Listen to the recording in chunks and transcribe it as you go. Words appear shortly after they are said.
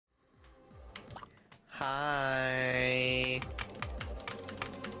Hi.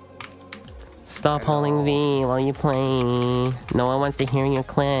 Stop holding V while you play. No one wants to hear your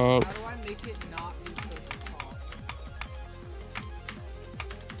clicks. How do I make it not be push to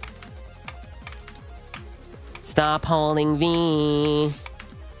talk? Stop holding V.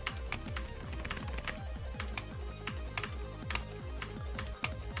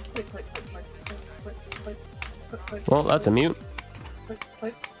 Click, click, click, click, click, click, click, click. Well, that's a mute. Click,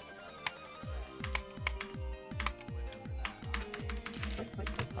 click.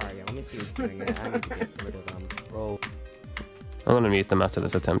 Alright, yeah, let me see what's doing it. I need to get rid of them. Bro, I'm gonna mute them after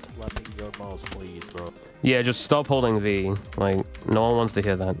this attempt. slapping your balls, please, bro. Yeah, just stop holding V. Like, no one wants to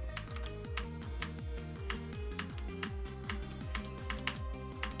hear that.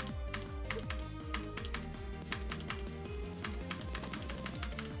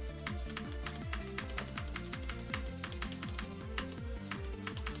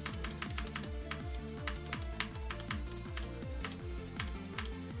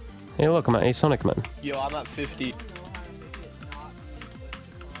 Hey, look, I'm at a Sonic Man. Yo, I'm at 50. Know how to make it not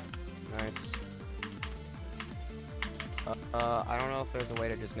be push to talk. Nice. I don't know if there's a way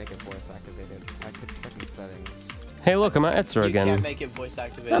to just make it voice activated. I could check in settings. Hey, look, I'm at Etzer You again. can't make it voice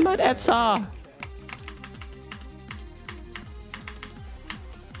activated. I'm at Etzer!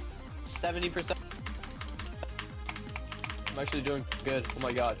 70%. I'm actually doing good. Oh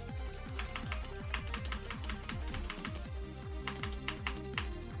my god.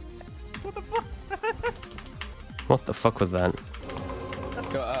 What the fuck was that?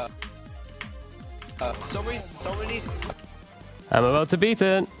 Go, so many. I'm about to beat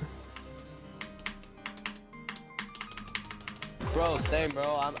it. Bro, same,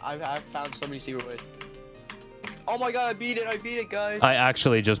 bro. I found so many secret ways. Oh my god, I beat it, guys. I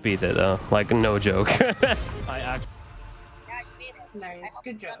actually just beat it, though. Like, no joke. Nice,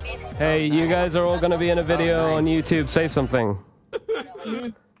 good job. Hey, you guys are all gonna be in a video on YouTube. Say something.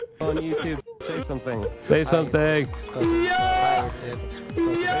 On YouTube, say something. Say something. Yeah!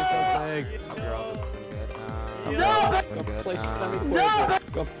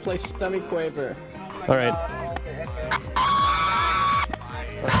 Go play Stummy Quaver. All right.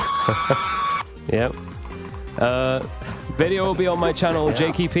 Yep. Video will be on my channel,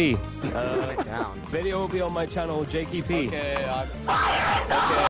 JKP. Video will be on my channel, JKP. Okay,